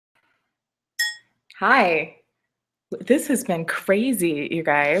Hi. This has been crazy, you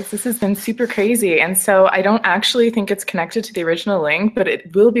guys. This has been super crazy. And so I don't actually think it's connected to the original link, but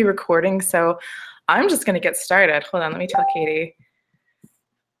it will be recording. So I'm just going to get started. Hold on, let me tell Katie.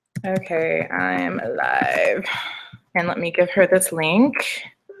 Okay, I'm live. And let me give her this link.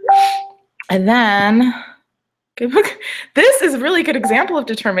 And then, this is a really good example of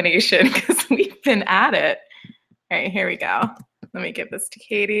determination because we've been at it. All right, here we go. Let me give this to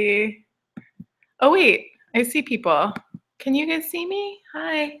Katie. Oh, wait, I see people. Can you guys see me?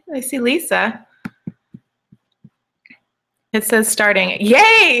 Hi, I see Lisa. It says starting.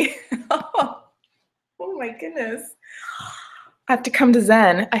 Yay! Oh my goodness. I have to come to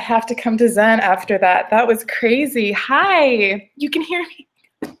Zen. I have to come to Zen after that. That was crazy. Hi, you can hear me.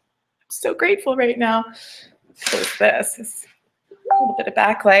 I'm so grateful right now. Close this. It's a little bit of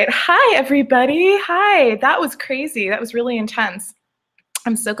backlight. Hi, everybody. Hi, that was crazy. That was really intense.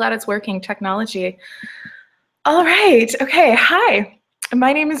 I'm so glad it's working, technology. All right, okay, hi.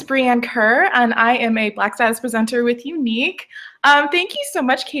 My name is Brianne Kerr, and I am a Black Status presenter with Younique. Thank you so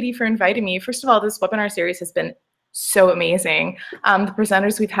much, Katie, for inviting me. First of all, this webinar series has been so amazing. The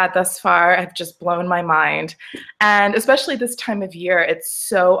presenters we've had thus far have just blown my mind. And especially this time of year, it's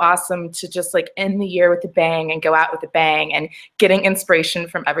so awesome to just like end the year with a bang and go out with a bang and getting inspiration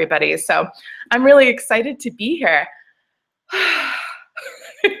from everybody. So I'm really excited to be here.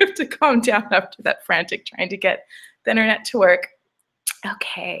 I have to calm down after that frantic trying to get the internet to work.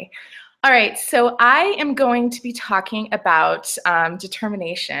 Okay. All right. So I am going to be talking about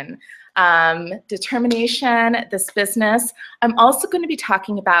determination. Determination, this business. I'm also going to be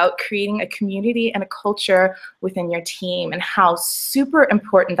talking about creating a community and a culture within your team and how super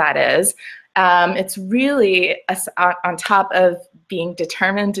important that is. It's really on top of being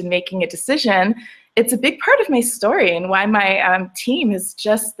determined and making a decision. It's a big part of my story and why my team is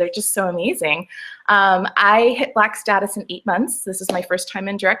they're just so amazing. I hit Black Status in 8 months. This is my first time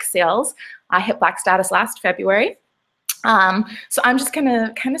in direct sales. I hit Black Status last February. So I'm just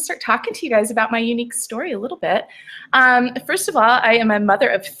gonna kind of start talking to you guys about my unique story a little bit. First of all, I am a mother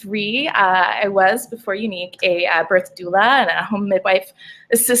of 3. I was, before Younique, a birth doula and a home midwife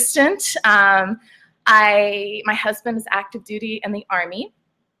assistant. My husband is active duty in the Army.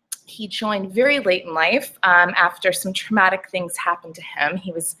 He joined very late in life after some traumatic things happened to him.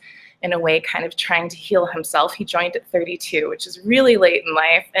 He was, in a way, kind of trying to heal himself. He joined at 32, which is really late in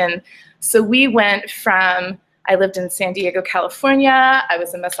life. And so we went from, I lived in San Diego, California. I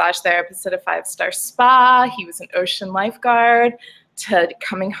was a massage therapist at a 5-star spa. He was an ocean lifeguard, to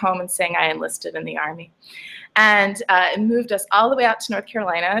coming home and saying I enlisted in the Army. And it moved us all the way out to North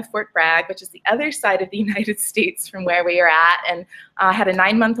Carolina, Fort Bragg, which is the other side of the United States from where we are at. And I had a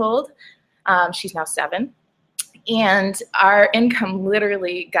 9-month-old. She's now 7. And our income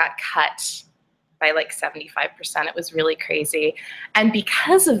literally got cut by like 75%. It was really crazy. And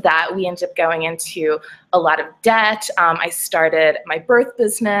because of that, we ended up going into a lot of debt. I started my birth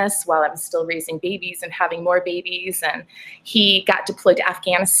business while I was still raising babies and having more babies. And he got deployed to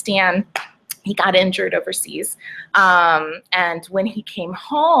Afghanistan. He got injured overseas. And when he came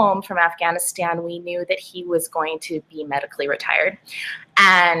home from Afghanistan, we knew that he was going to be medically retired.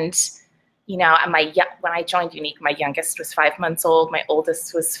 And you know, when I joined Younique, my youngest was 5 months old, my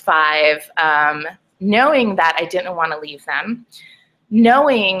oldest was 5. Knowing that I didn't want to leave them,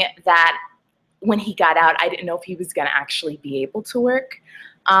 knowing that when he got out, I didn't know if he was going to actually be able to work,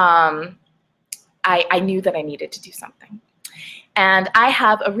 I knew that I needed to do something. And I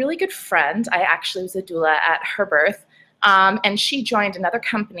have a really good friend. I actually was a doula at her birth, and she joined another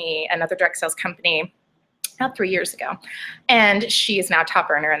company, another direct sales company, about 3 years ago. And she is now top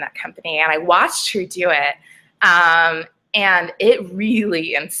earner in that company. And I watched her do it. And it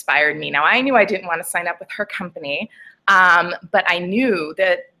really inspired me. Now, I knew I didn't want to sign up with her company, but I knew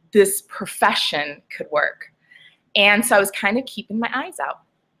that this profession could work. And so I was kind of keeping my eyes out.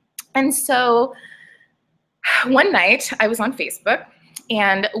 And so one night I was on Facebook,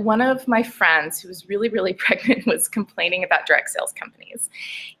 and one of my friends who was really, really pregnant was complaining about direct sales companies.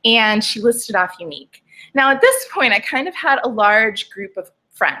 And she listed off Younique. Now, at this point, I kind of had a large group of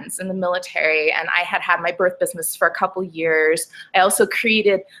friends in the military, and I had my birth business for a couple years. I also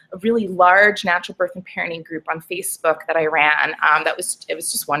created a really large natural birth and parenting group on Facebook that I ran. It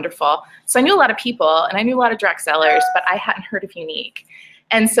was just wonderful. So I knew a lot of people, and I knew a lot of direct sellers, but I hadn't heard of Younique.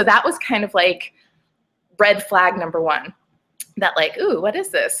 And so that was kind of like red flag number 1. That like, ooh, what is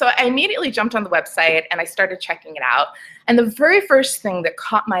this? So I immediately jumped on the website and I started checking it out. And the very first thing that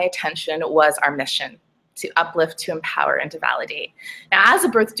caught my attention was our mission: to uplift, to empower, and to validate. Now, as a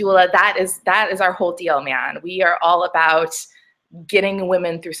birth doula, that is our whole deal, man. We are all about getting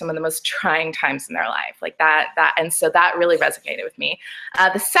women through some of the most trying times in their life, like and so that really resonated with me.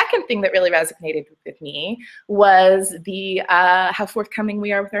 The second thing that really resonated with me was the how forthcoming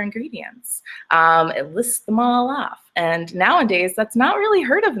we are with our ingredients. It lists them all off, and nowadays that's not really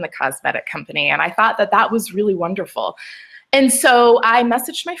heard of in the cosmetic company, and I thought that that was really wonderful. And so I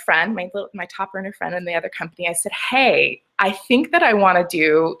messaged my friend, my top earner friend in the other company. I said, hey, I think that I want to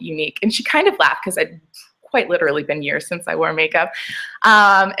do Younique. And she kind of laughed because I'd quite literally been years since I wore makeup.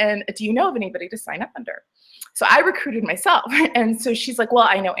 And do you know of anybody to sign up under? So I recruited myself. And so she's like, well,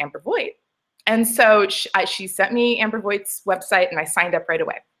 I know Amber Voigt. And so she sent me Amber Voigt's website, and I signed up right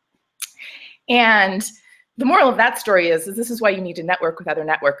away. And the moral of that story is this is why you need to network with other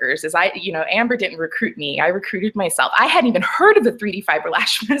networkers. Amber didn't recruit me. I recruited myself. I hadn't even heard of the 3D Fiber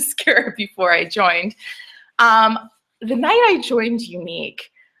Lash Mascara before I joined. The night I joined Younique,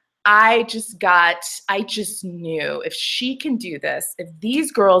 I just knew if she can do this, if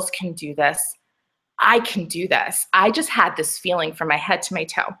these girls can do this, I can do this. I just had this feeling from my head to my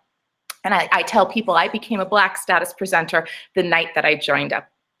toe. And I tell people I became a Black status presenter the night that I joined up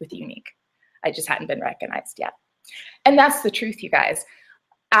with Younique. I just hadn't been recognized yet. And that's the truth, you guys.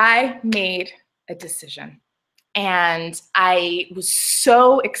 I made a decision, and I was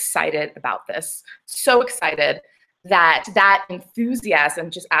so excited about this, so excited that enthusiasm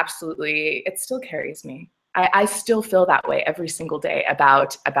just absolutely, it still carries me. I still feel that way every single day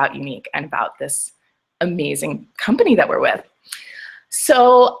about Younique and about this amazing company that we're with.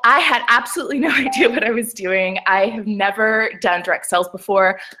 So I had absolutely no idea what I was doing. I have never done direct sales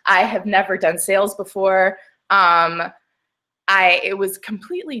before. I have never done sales before. It was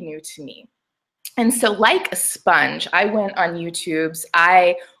completely new to me. And so like a sponge, I went on YouTube's,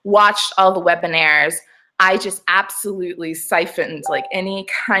 I watched all the webinars. I just absolutely siphoned like any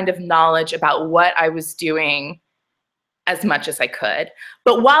kind of knowledge about what I was doing as much as I could.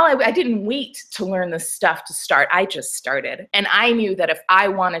 But while I didn't wait to learn this stuff to start, I just started. And I knew that if I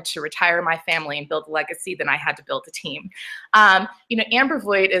wanted to retire my family and build a legacy, then I had to build a team. Amber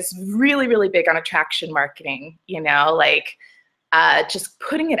Voigt is really, really big on attraction marketing, just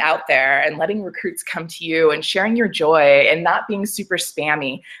putting it out there and letting recruits come to you and sharing your joy and not being super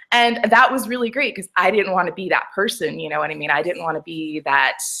spammy. And that was really great because I didn't want to be that person, you know what I mean? I didn't want to be a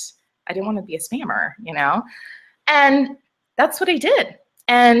spammer, And that's what I did.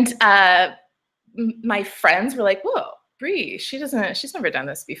 And my friends were like, whoa, Bree, she's never done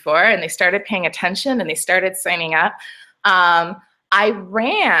this before. And they started paying attention and they started signing up. I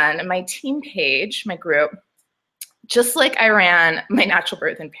ran my team page, my group, just like I ran my natural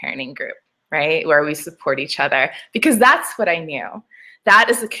birth and parenting group, right? Where we support each other, because that's what I knew. That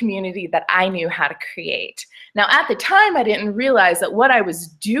is a community that I knew how to create. Now, at the time, I didn't realize that what I was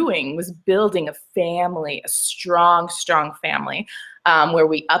doing was building a family, a strong, strong family, where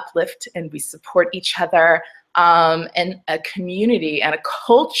we uplift and we support each other, and a community and a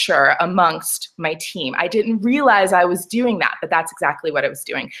culture amongst my team. I didn't realize I was doing that, but that's exactly what I was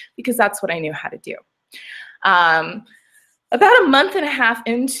doing because that's what I knew how to do. About a month and a half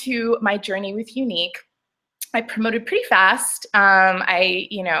into my journey with Younique, I promoted pretty fast. I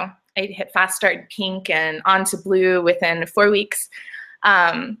hit fast start pink and onto blue within 4 weeks.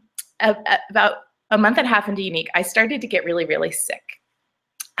 About a month and a half into Younique, I started to get really, really sick.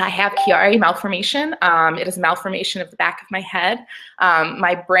 I have Chiari malformation. It is malformation of the back of my head.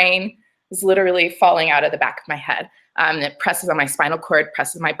 My brain is literally falling out of the back of my head. It presses on my spinal cord,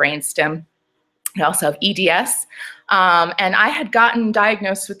 presses my brain stem. I also have EDS. And I had gotten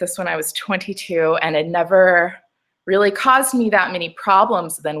diagnosed with this when I was 22, and it never really caused me that many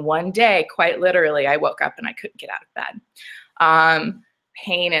problems. Then one day, quite literally, I woke up and I couldn't get out of bed.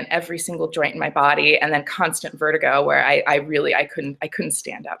 Pain in every single joint in my body, and then constant vertigo where I couldn't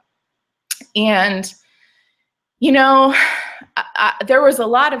stand up. And there was a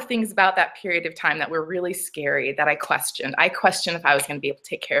lot of things about that period of time that were really scary that I questioned. I questioned if I was going to be able to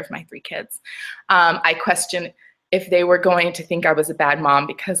take care of my 3 kids. I questioned if they were going to think I was a bad mom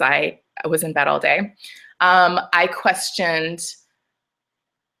because I was in bed all day. I questioned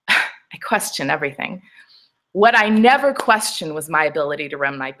everything. What I never questioned was my ability to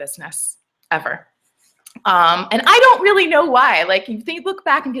run my business, ever. And I don't really know why. Like, if you look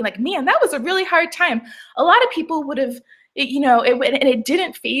back and be like, man, that was a really hard time. A lot of people would have, and it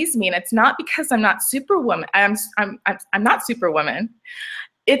didn't faze me. And it's not because I'm not Superwoman. I'm not Superwoman.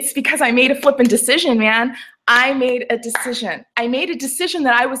 It's because I made a flipping decision, man. I made a decision. I made a decision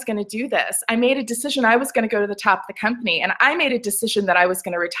that I was going to do this. I made a decision I was going to go to the top of the company. And I made a decision that I was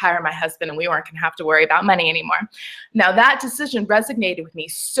going to retire my husband and we weren't going to have to worry about money anymore. Now, that decision resonated with me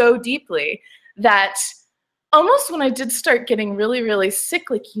so deeply that almost when I did start getting really, really sick,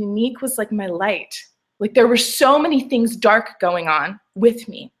 like Younique was like my light. Like there were so many things dark going on with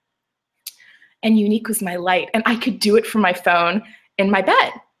me. And Younique was my light. And I could do it from my phone in my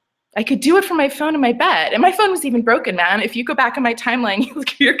bed. I could do it from my phone in my bed. And my phone was even broken, man. If you go back on my timeline,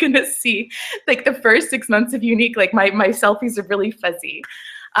 you're gonna see like the first 6 months of Younique, like my selfies are really fuzzy.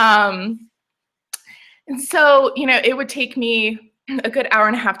 And so, you know, it would take me a good hour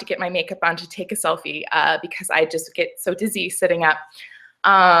and a half to get my makeup on to take a selfie because I just get so dizzy sitting up.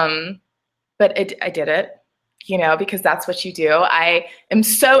 But I did it, you know, because that's what you do. I am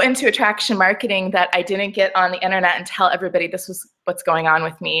so into attraction marketing that I didn't get on the internet and tell everybody this was what's going on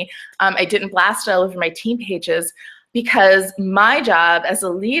with me. I didn't blast it all over my team pages because my job as a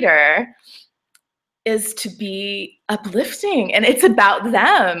leader is to be uplifting, and it's about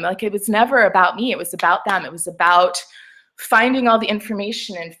them. Like it was never about me, it was about them. It was about finding all the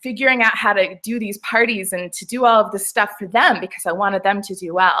information and figuring out how to do these parties and to do all of this stuff for them because I wanted them to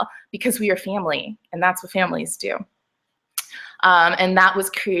do well because we are family and that's what families do. And that was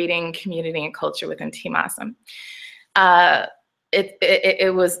creating community and culture within Team Awesome.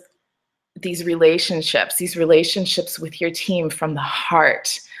 It was these relationships with your team from the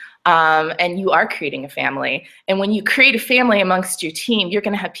heart. And you are creating a family. And when you create a family amongst your team, you're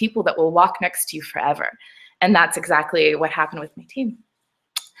gonna have people that will walk next to you forever. And that's exactly what happened with my team.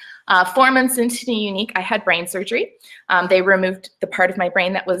 4 months into the Younique, I had brain surgery. They removed the part of my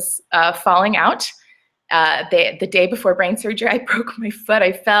brain that was falling out. The day before brain surgery, I broke my foot.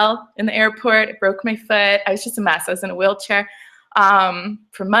 I fell in the airport, I broke my foot. I was just a mess. I was in a wheelchair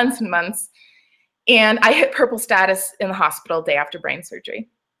for months and months. And I hit purple status in the hospital day after brain surgery.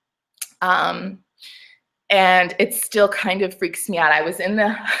 And it still kind of freaks me out. I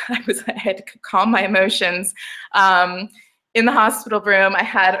had to calm my emotions. In the hospital room, I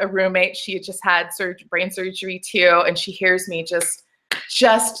had a roommate. She had just had brain surgery too, and she hears me just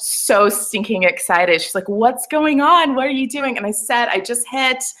so stinking excited. She's like, "What's going on? What are you doing?" And I said, "I just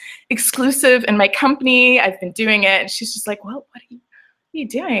hit exclusive in my company. I've been doing it." And she's just like, "Well, what are you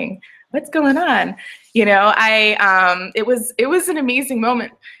doing? What's going on?" You know, it was an amazing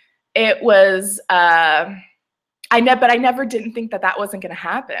moment. It was, but I never didn't think that wasn't going to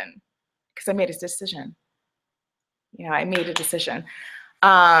happen because I made a decision. You know, I made a decision.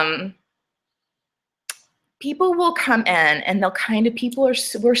 People will come in and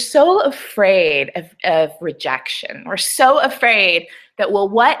we're so afraid of rejection. We're so afraid that, well,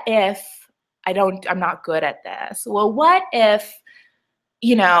 what if I'm not good at this? Well, what if,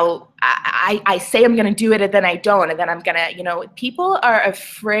 you know, I say I'm going to do it and then I don't, and then I'm going to, you know, people are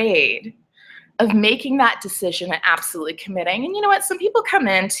afraid of making that decision and absolutely committing. And you know what? Some people come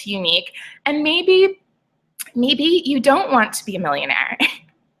into Younique and maybe you don't want to be a millionaire.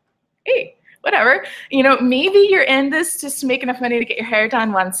 Hey, whatever. You know, maybe you're in this just to make enough money to get your hair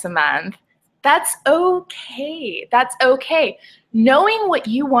done once a month. That's okay. That's okay. Knowing what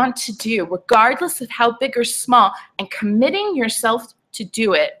you want to do, regardless of how big or small, and committing yourself to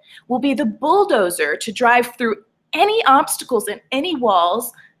do it will be the bulldozer to drive through any obstacles and any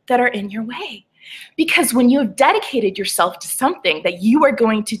walls that are in your way. Because when you have dedicated yourself to something that you are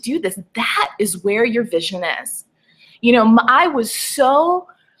going to do this, that is where your vision is. You know, I was so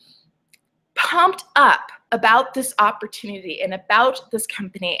pumped up about this opportunity and about this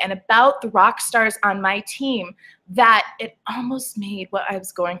company and about the rock stars on my team that it almost made what I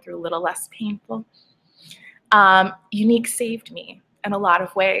was going through a little less painful. Younique saved me in a lot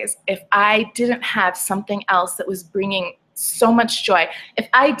of ways. If I didn't have something else that was bringing so much joy, if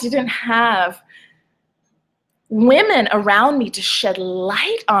I didn't have women around me to shed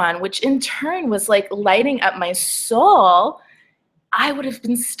light on, which in turn was like lighting up my soul, I would have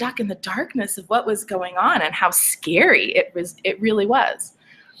been stuck in the darkness of what was going on and how scary it really was.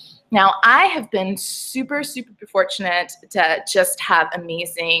 Now, I have been super, super fortunate to just have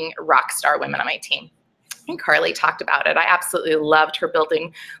amazing rock star women on my team. And Carly talked about it. I absolutely loved her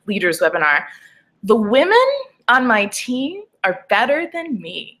Building Leaders webinar. The women on my team are better than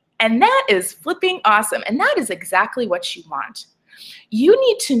me. And that is flipping awesome. And that is exactly what you want. You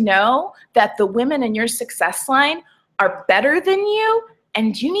need to know that the women in your success line are better than you,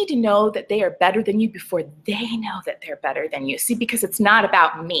 and you need to know that they are better than you before they know that they're better than you. See, because it's not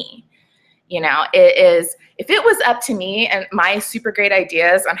about me. You know, it is, if it was up to me and my super great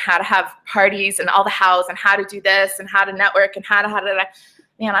ideas on how to have parties and all the hows and how to do this and how to network and how to,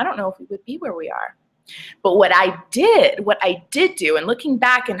 man, I don't know if we would be where we are. But what I did do, and looking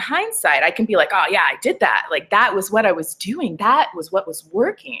back in hindsight, I can be like, oh yeah, I did that. Like that was what I was doing. That was what was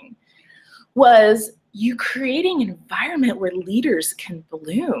working, was you creating an environment where leaders can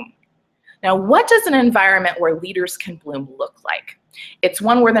bloom. Now, what does an environment where leaders can bloom look like? It's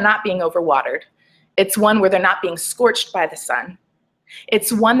one where they're not being overwatered. It's one where they're not being scorched by the sun.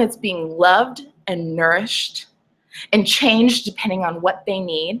 It's one that's being loved and nourished and changed depending on what they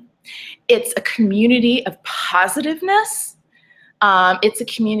need. It's a community of positiveness. It's a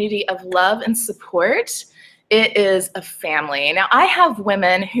community of love and support. It is a family. Now, I have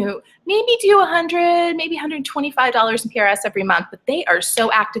women who maybe do $100, maybe $125 in PRS every month, but they are so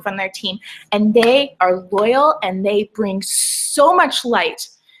active on their team, and they are loyal, and they bring so much light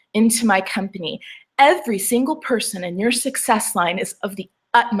into my company. Every single person in your success line is of the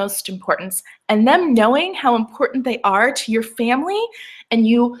utmost importance, and them knowing how important they are to your family and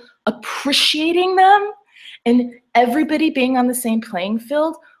you appreciating them and everybody being on the same playing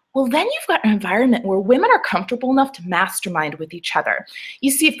field, well, then you've got an environment where women are comfortable enough to mastermind with each other. You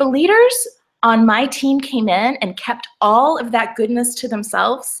see, if the leaders on my team came in and kept all of that goodness to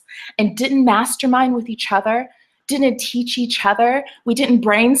themselves and didn't mastermind with each other, didn't teach each other, we didn't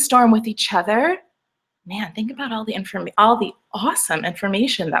brainstorm with each other, man, think about all the awesome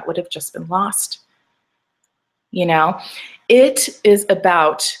information that would have just been lost. You know, it is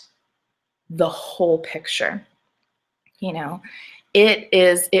about the whole picture. You know,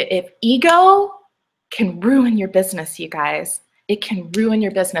 if ego can ruin your business, you guys, it can ruin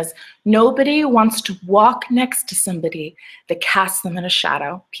your business. Nobody wants to walk next to somebody that casts them in a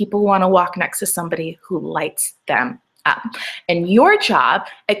shadow. People want to walk next to somebody who lights them up. And your job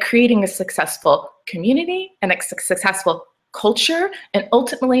at creating a successful community and a successful culture and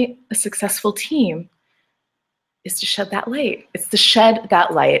ultimately a successful team is to shed that light. It's to shed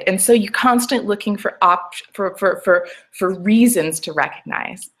that light. And so you're constantly looking for reasons to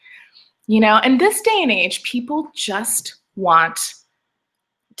recognize. You know, in this day and age, people just want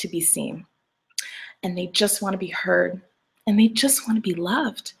to be seen, and they just want to be heard, and they just want to be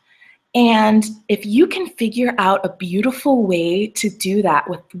loved. And if you can figure out a beautiful way to do that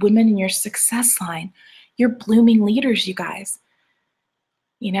with women in your success line, you're blooming leaders, you guys.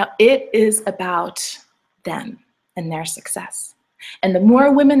 You know, it is about them and their success. And the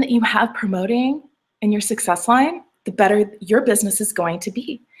more women that you have promoting in your success line, the better your business is going to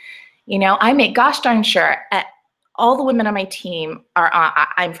be. You know, I make gosh darn sure all the women on my team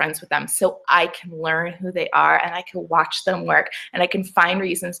I'm friends with them, so I can learn who they are and I can watch them work and I can find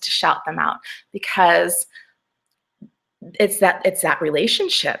reasons to shout them out, because it's that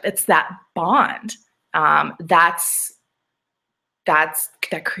relationship, it's that bond that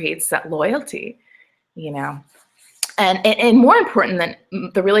creates that loyalty, you know. And more important than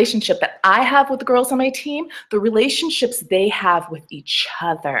the relationship that I have with the girls on my team, the relationships they have with each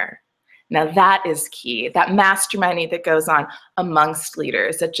other. Now that is key, that masterminding that goes on amongst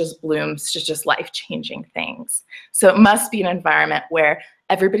leaders that just blooms to just life-changing things. So it must be an environment where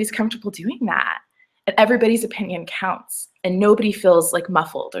everybody's comfortable doing that and everybody's opinion counts and nobody feels like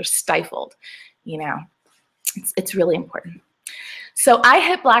muffled or stifled, you know. It's really important. So I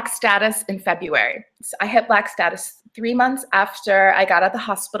hit Black status in February. So I hit Black status 3 months after I got out of the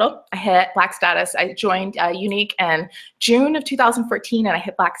hospital. I hit Black status. I joined Younique in June of 2014, and I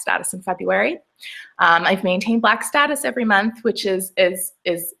hit Black status in February. I've maintained Black status every month, which it's an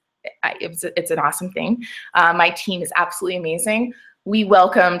awesome thing. My team is absolutely amazing. We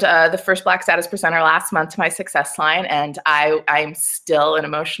welcomed the first Black status presenter last month to my success line, and I'm still an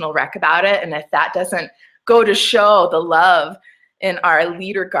emotional wreck about it. And if that doesn't go to show the love in our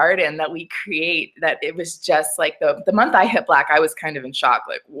leader garden that we create, that it was just like the month I hit Black, I was kind of in shock,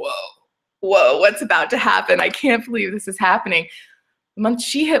 like, whoa, what's about to happen? I can't believe this is happening. The month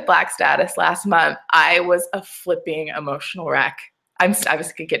she hit Black status last month, I was a flipping emotional wreck. I was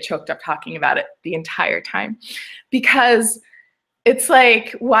gonna get choked up talking about it the entire time, because it's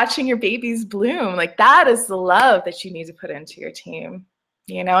like watching your babies bloom. Like, that is the love that you need to put into your team,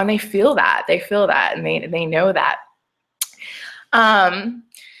 you know, and they feel that, and they know that.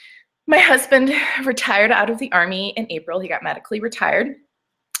 My husband retired out of the Army in April. He got medically retired.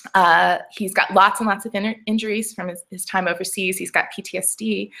 He's got lots and lots of injuries from his time overseas. He's got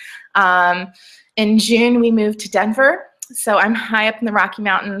PTSD. In June, we moved to Denver. So I'm high up in the Rocky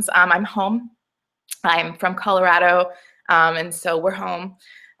Mountains. I'm home. I'm from Colorado, and so we're home.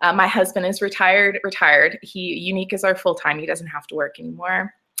 My husband is retired. Younique is our full-time. He doesn't have to work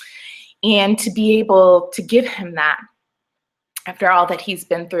anymore. And to be able to give him that, after all that he's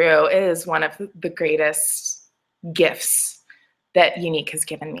been through, is one of the greatest gifts that Younique has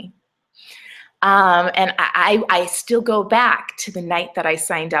given me. And I still go back to the night that I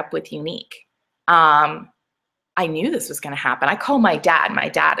signed up with Younique. I knew this was going to happen. I call my dad. My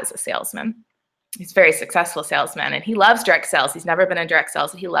dad is a salesman. He's a very successful salesman, and he loves direct sales. He's never been in direct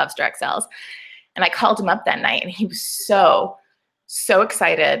sales, but he loves direct sales. And I called him up that night, and he was so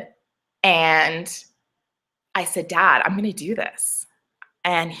excited. And I said, Dad, I'm going to do this.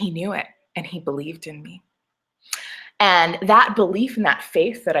 And he knew it, and he believed in me. And that belief and that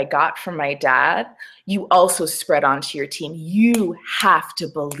faith that I got from my dad, you also spread onto your team. You have to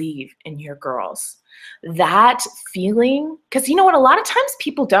believe in your girls. That feeling, because you know what, a lot of times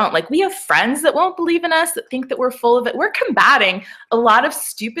people don't. Like, we have friends that won't believe in us, that think that we're full of it. We're combating a lot of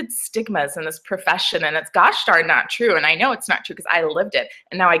stupid stigmas in this profession, and it's gosh darn not true. And I know it's not true because I lived it,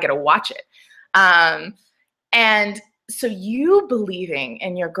 and now I get to watch it. And so you believing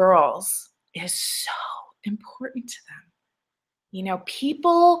in your girls is so important to them. You know,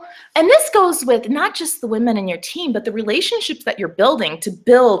 people, and this goes with not just the women in your team, but the relationships that you're building to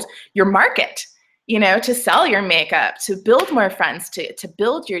build your market, you know, to sell your makeup, to build more friends, to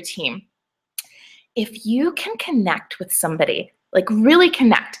build your team. If you can connect with somebody, like really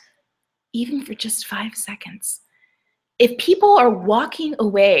connect, even for just 5 seconds, if people are walking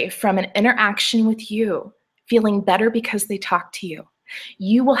away from an interaction with you feeling better because they talk to you,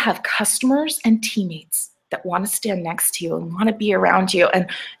 you will have customers and teammates that want to stand next to you and want to be around you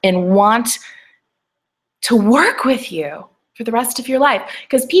and want to work with you for the rest of your life.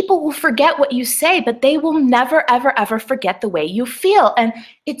 Because people will forget what you say, but they will never, ever, ever forget the way you feel. And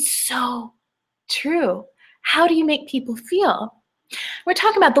it's so true. How do you make people feel? We're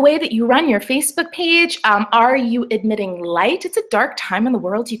talking about the way that you run your Facebook page. Are you admitting light? It's a dark time in the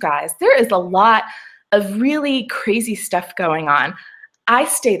world, you guys. There is a lot of really crazy stuff going on. I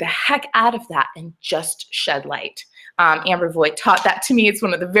stay the heck out of that and just shed light. Amber Voigt taught that to me. It's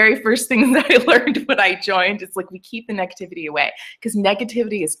one of the very first things that I learned when I joined. It's like, we keep the negativity away because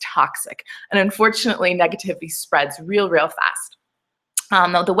negativity is toxic. And unfortunately, negativity spreads real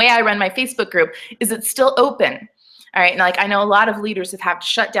fast. The way I run my Facebook group is it's still open. All right, and like, I know a lot of leaders have had to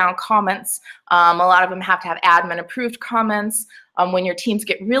shut down comments. A lot of them have to have admin approved comments. When your teams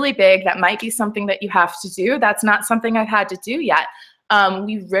get really big, that might be something that you have to do. That's not something I've had to do yet.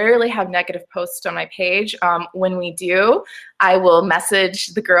 We rarely have negative posts on my page. When we do, I will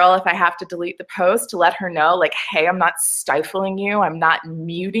message the girl if I have to delete the post to let her know, like, hey, I'm not stifling you. I'm not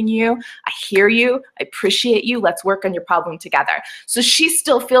muting you. I hear you. I appreciate you. Let's work on your problem together. So she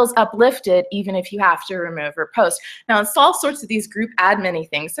still feels uplifted even if you have to remove her post. Now, it's all sorts of these group admin-y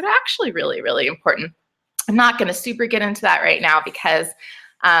things that are actually really important. I'm not going to super get into that right now because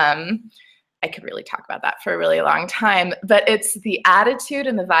I could really talk about that for a really long time, but it's the attitude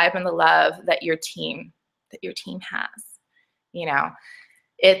and the vibe and the love that your team has. You know,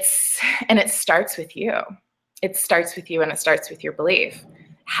 it starts with you. It starts with you, and it starts with your belief.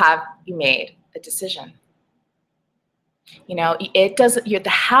 Have you made a decision? You know, the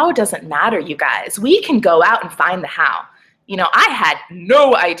how doesn't matter, you guys. We can go out and find the how. You know, I had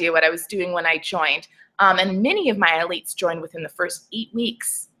no idea what I was doing when I joined, and many of my elites joined within the first 8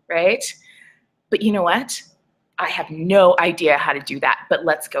 weeks, right? But you know what? I have no idea how to do that, but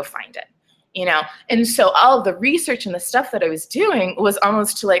let's go find it, you know? And so all of the research and the stuff that I was doing was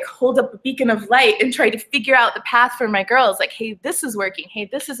almost to like hold up a beacon of light and try to figure out the path for my girls. Like, hey, this is working. Hey,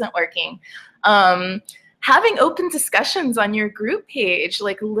 this isn't working. Having open discussions on your group page,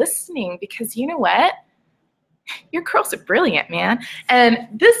 like listening, because you know what? Your girls are brilliant, man.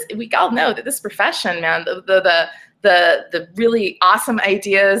 And we all know that this profession, man, the really awesome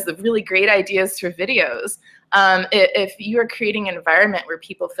ideas, the really great ideas for videos. If you are creating an environment where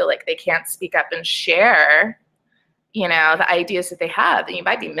people feel like they can't speak up and share, you know, the ideas that they have, then you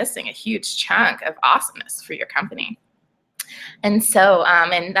might be missing a huge chunk of awesomeness for your company. And so,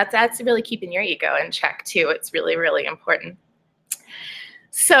 and that's really keeping your ego in check too. It's really important.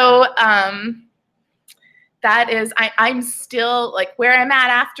 So, that is, I'm still, like, where I'm at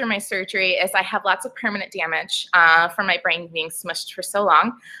after my surgery is I have lots of permanent damage from my brain being smushed for so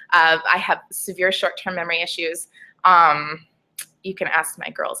long. I have severe short-term memory issues. You can ask my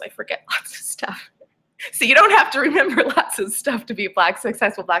girls, I forget lots of stuff. So you don't have to remember lots of stuff to be a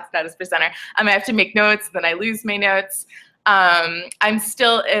successful Black status presenter. I have to make notes, then I lose my notes. I'm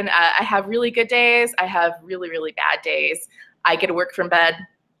still in, I have really good days. I have really bad days. I get to work from bed.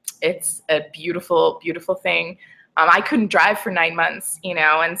 It's a beautiful thing. I couldn't drive for 9 months, you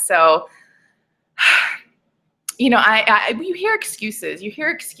know, and so, you know, you hear excuses,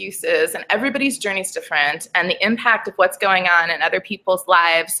 and everybody's journey is different, and the impact of what's going on in other people's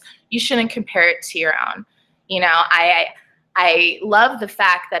lives, you shouldn't compare it to your own. You know, I love the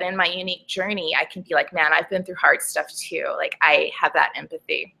fact that in my unique journey, I can be like, man, I've been through hard stuff too. Like, I have that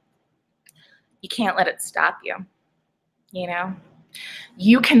empathy. You can't let it stop you, you know?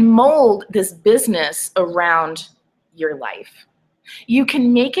 You can mold this business around your life. You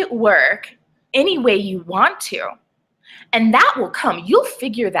can make it work any way you want to, and that will come. You'll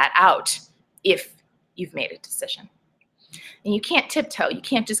figure that out if you've made a decision. And you can't tiptoe. You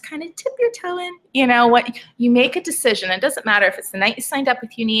can't just kind of tip your toe in. You know what? You make a decision. It doesn't matter if it's the night you signed up with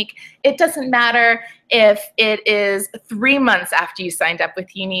Younique. It doesn't matter if it is 3 months after you signed up with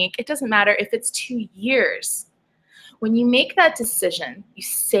Younique. It doesn't matter if it's 2 years. When you make that decision, you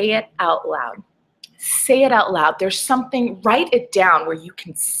say it out loud. Say it out loud. There's something, write it down where you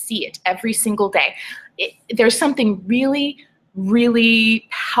can see it every single day. There's something really, really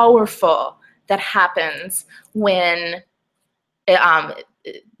powerful that happens when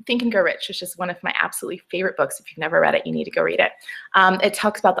Think and Grow Rich, which is one of my absolutely favorite books. If you've never read it, you need to go read it. It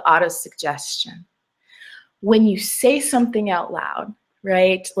talks about the auto-suggestion. When you say something out loud,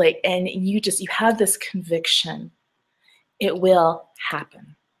 right, like, and you have this conviction, it will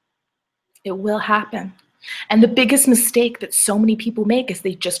happen. It will happen. And the biggest mistake that so many people make is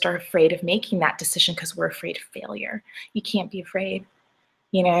they just are afraid of making that decision because we're afraid of failure. You can't be afraid.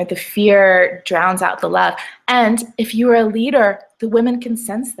 You know, the fear drowns out the love. And if you're a leader, the women can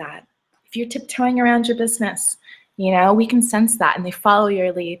sense that. If you're tiptoeing around your business, you know, we can sense that, and they follow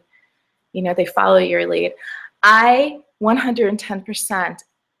your lead. You know, they follow your lead. I 110%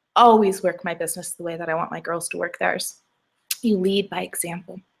 always work my business the way that I want my girls to work theirs. You lead by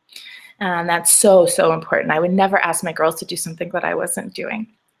example. And that's so, so important. I would never ask my girls to do something that I wasn't doing.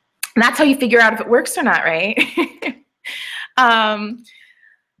 And that's how you figure out if it works or not, right?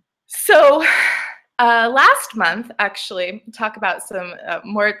 So last month, actually, talk about some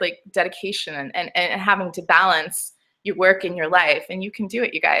more like dedication and having to balance your work and your life. And you can do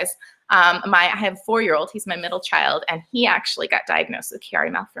it, you guys. I have a 4-year-old. He's my middle child. And he actually got diagnosed with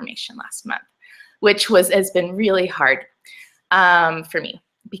Chiari malformation last month, which has been really hard for me,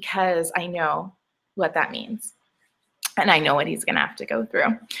 because I know what that means. And I know what he's going to have to go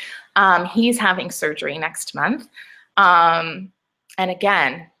through. He's having surgery next month. And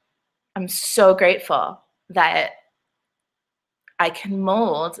again, I'm so grateful that I can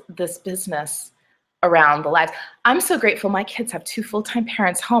mold this business around the lives. I'm so grateful my kids have 2 full-time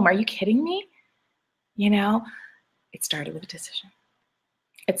parents home. Are you kidding me? You know, it started with a decision.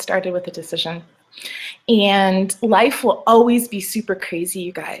 It started with a decision. And life will always be super crazy,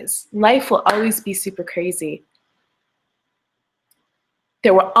 you guys. Life will always be super crazy.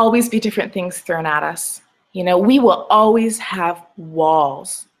 There will always be different things thrown at us. You know, we will always have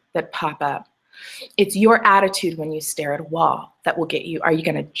walls that pop up. It's your attitude when you stare at a wall that will get you. Are you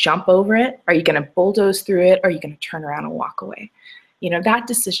going to jump over it? Are you going to bulldoze through it? Or are you going to turn around and walk away? You know, that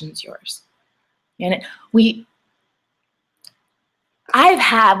decision's yours. And I've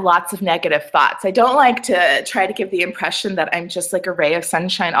had lots of negative thoughts. I don't like to try to give the impression that I'm just like a ray of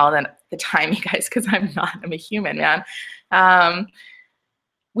sunshine all the time, you guys, because I'm not. I'm a human, man.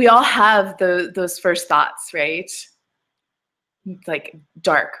 We all have those first thoughts, right? It's like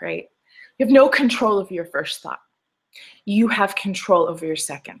dark, right? You have no control over your first thought. You have control over your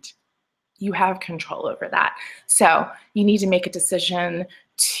second. You have control over that. So you need to make a decision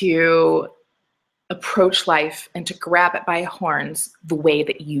to approach life and to grab it by horns the way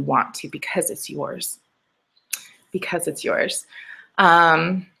that you want to, because it's yours. Because it's yours.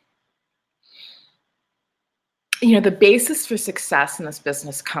 You know, the basis for success in this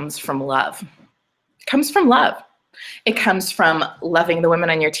business comes from love. It comes from love. It comes from loving the women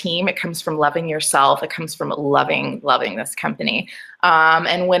on your team. It comes from loving yourself. It comes from loving this company.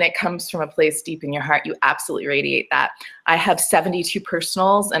 And when it comes from a place deep in your heart, you absolutely radiate that. I have 72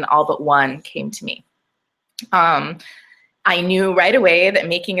 personals, and all but 1 came to me. I knew right away that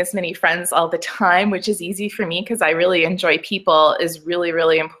making as many friends all the time, which is easy for me because I really enjoy people, is really,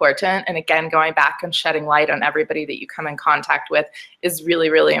 really important. And again, going back and shedding light on everybody that you come in contact with is really,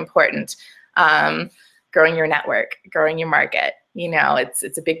 really important. Growing your network, growing your market, you know, it's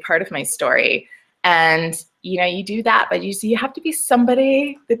a big part of my story. And, you know, you do that, but you have to be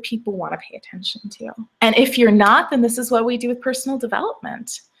somebody that people want to pay attention to. And if you're not, then this is what we do with personal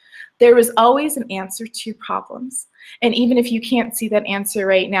development. There is always an answer to problems. And even if you can't see that answer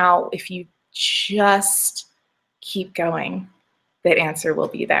right now, if you just keep going, that answer will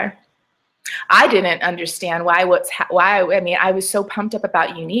be there. I didn't understand why I mean, I was so pumped up about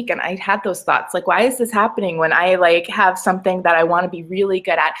Younique, and I had those thoughts like, why is this happening when I like have something that I want to be really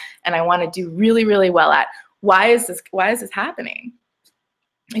good at and I want to do really, really well at? Why is this happening?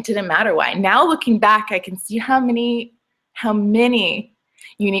 It didn't matter why. Now looking back, I can see how many Younique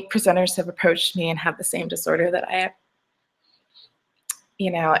presenters have approached me and have the same disorder that I have.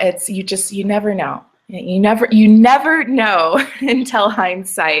 You know, you never know. You never know until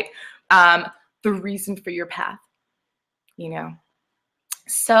hindsight the reason for your path, you know.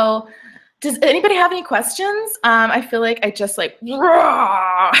 So does anybody have any questions? I feel like I just like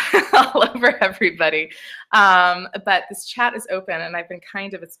all over everybody. But this chat is open and I've been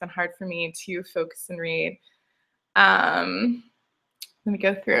it's been hard for me to focus and read. Let me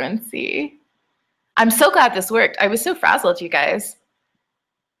go through and see. I'm so glad this worked. I was so frazzled, you guys.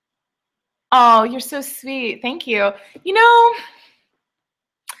 Oh, you're so sweet. Thank you. You know,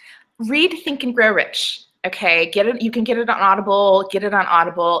 read Think and Grow Rich. Okay, get it. You can get it on Audible. Get it on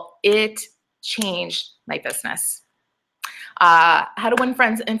Audible. It changed my business. How to Win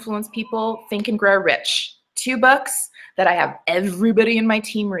Friends, Influence People, Think and Grow Rich. 2 books that I have everybody in my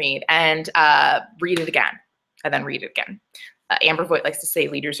team read and read it again and then read it again. Amber Voigt likes to say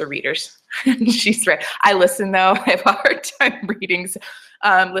leaders are readers. She's right. I listen though. I have a hard time reading.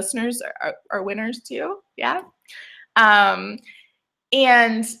 Listeners are winners too. Yeah.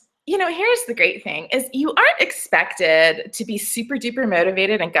 And you know, here's the great thing is you aren't expected to be super duper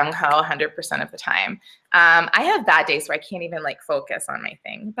motivated and gung-ho 100% of the time. I have bad days where I can't even like focus on my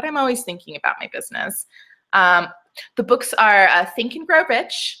thing, but I'm always thinking about my business. The books are Think and Grow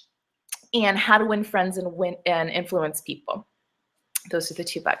Rich and How to Win Friends and Influence People. Those are the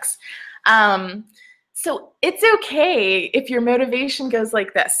 2 books. So it's okay if your motivation goes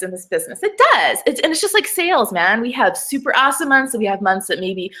like this in this business. It does. And it's just like sales, man. We have super awesome months, and we have months that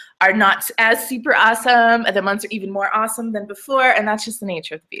maybe are not as super awesome, and the months are even more awesome than before, and that's just the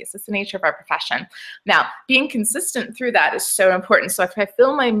nature of the beast. It's the nature of our profession. Now, being consistent through that is so important. So if I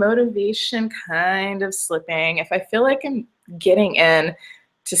feel my motivation kind of slipping, if I feel like I'm getting in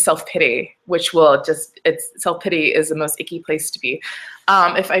to self-pity, which will just, self-pity is the most icky place to be.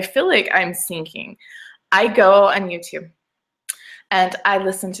 If I feel like I'm sinking, I go on YouTube and I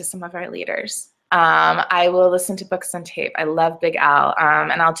listen to some of our leaders. I will listen to books on tape. I love Big Al.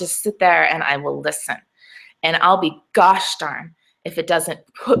 And I'll just sit there and I will listen. And I'll be gosh darn if it doesn't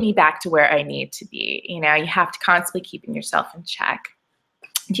put me back to where I need to be. You know, you have to constantly keeping yourself in check.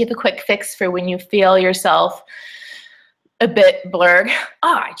 Do you have a quick fix for when you feel yourself a bit blurred?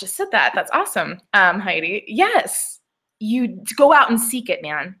 Oh, I just said that. That's awesome, Heidi. Yes. You go out and seek it,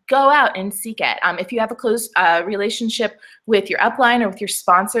 man. Go out and seek it. If you have a close relationship with your upline or with your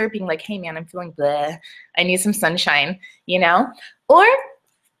sponsor, being like, hey, man, I'm feeling bleh. I need some sunshine, you know? Or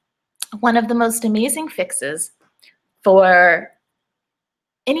one of the most amazing fixes for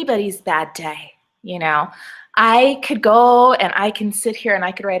anybody's bad day, you know? I could go and I can sit here and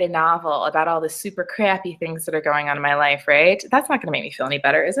I could write a novel about all the super crappy things that are going on in my life, right? That's not gonna make me feel any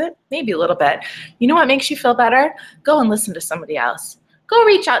better, is it? Maybe a little bit. You know what makes you feel better? Go and listen to somebody else. Go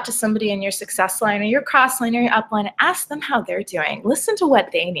reach out to somebody in your success line or your cross line or your upline and ask them how they're doing. Listen to what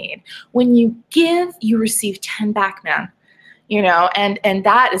they need. When you give, you receive 10 back, man. You know, and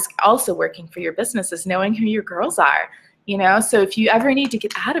that is also working for your business, is knowing who your girls are, you know? So if you ever need to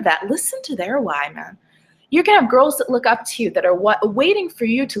get out of that, listen to their why, man. You're going to have girls that look up to you that are waiting for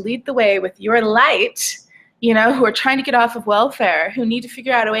you to lead the way with your light, you know, who are trying to get off of welfare, who need to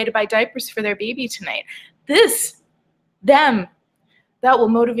figure out a way to buy diapers for their baby tonight. That will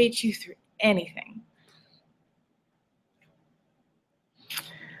motivate you through anything.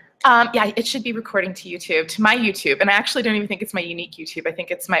 Yeah, it should be recording to YouTube, to my YouTube. And I actually don't even think it's my unique YouTube. I think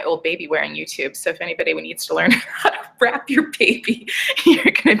it's my old baby wearing YouTube. So if anybody needs to learn how to wrap your baby, you're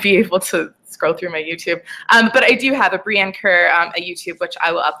going to be able to scroll through my YouTube. But I do have a Brianne Kerr, a YouTube, which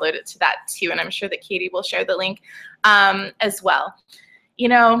I will upload it to that too. And I'm sure that Katie will share the link as well. You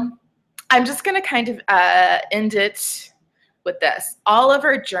know, I'm just going to kind of end it with this. All of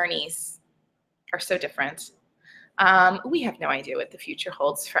our journeys are so different. We have no idea what the future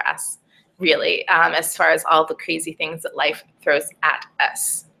holds for us, really, as far as all the crazy things that life throws at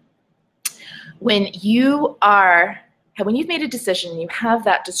us. When you've made a decision, you have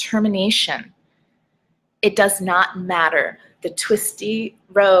that determination, it does not matter the twisty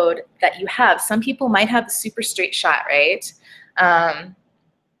road that you have. Some people might have a super straight shot, right,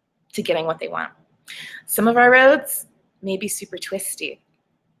 to getting what they want. Some of our roads may be super twisty.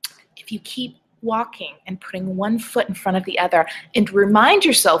 If you keep walking and putting one foot in front of the other and remind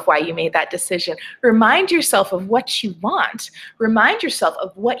yourself why you made that decision. Remind yourself of what you want. Remind yourself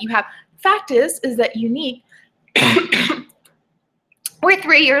of what you have. Fact is that you need, we're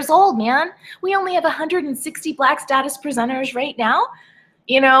 3 years old, man. We only have 160 Black status presenters right now.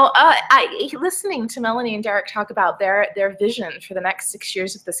 You know, listening to Melanie and Derek talk about their vision for the next 6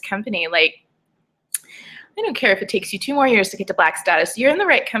 years of this company, like, I don't care if it takes you 2 more years to get to black status. You're in the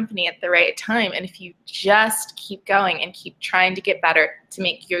right company at the right time. And if you just keep going and keep trying to get better, to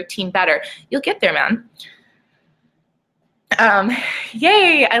make your team better, you'll get there, man.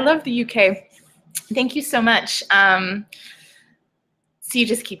 Yay, I love the UK. Thank you so much. So you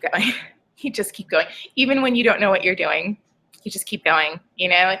just keep going. You just keep going. Even when you don't know what you're doing, you just keep going, you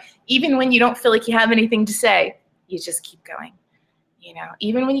know? Even when you don't feel like you have anything to say, you just keep going, you know?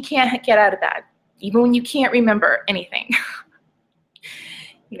 Even when you can't get out of bed, even when you can't remember anything,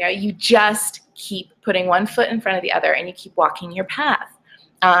 you know, you just keep putting one foot in front of the other and you keep walking your path.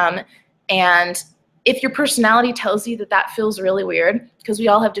 And if your personality tells you that that feels really weird, because we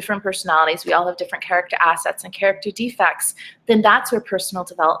all have different personalities, we all have different character assets and character defects, then that's where personal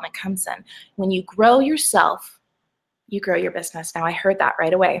development comes in. When you grow yourself, you grow your business. Now, I heard that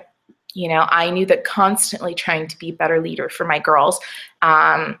right away. You know, I knew that constantly trying to be a better leader for my girls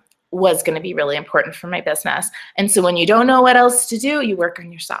was going to be really important for my business. And so when you don't know what else to do, you work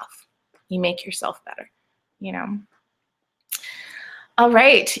on yourself. You make yourself better, you know. All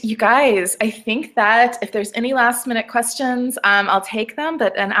right, you guys, I think that if there's any last minute questions, I'll take them.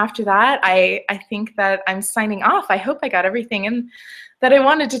 But then after that, I think that I'm signing off. I hope I got everything in that I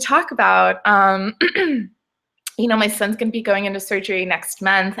wanted to talk about. You know, my son's going to be going into surgery next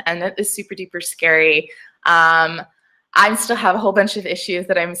month, and it is super duper scary. I still have a whole bunch of issues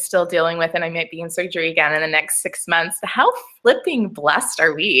that I'm still dealing with, and I might be in surgery again in the next 6 months. How flipping blessed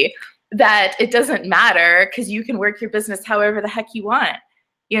are we that it doesn't matter, because you can work your business however the heck you want,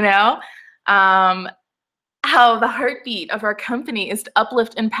 you know? How the heartbeat of our company is to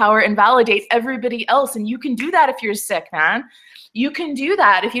uplift, empower, and validate everybody else. And you can do that if you're sick, man. You can do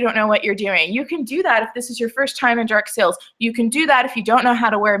that if you don't know what you're doing. You can do that if this is your first time in direct sales. You can do that if you don't know how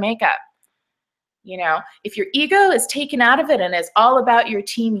to wear makeup. You know, if your ego is taken out of it and is all about your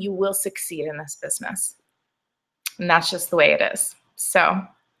team, you will succeed in this business. And that's just the way it is. So, all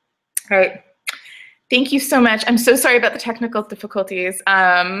right. Thank you so much. I'm so sorry about the technical difficulties.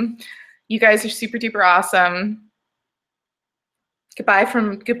 You guys are super duper awesome. Goodbye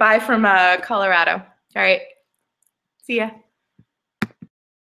from Colorado. All right. See ya.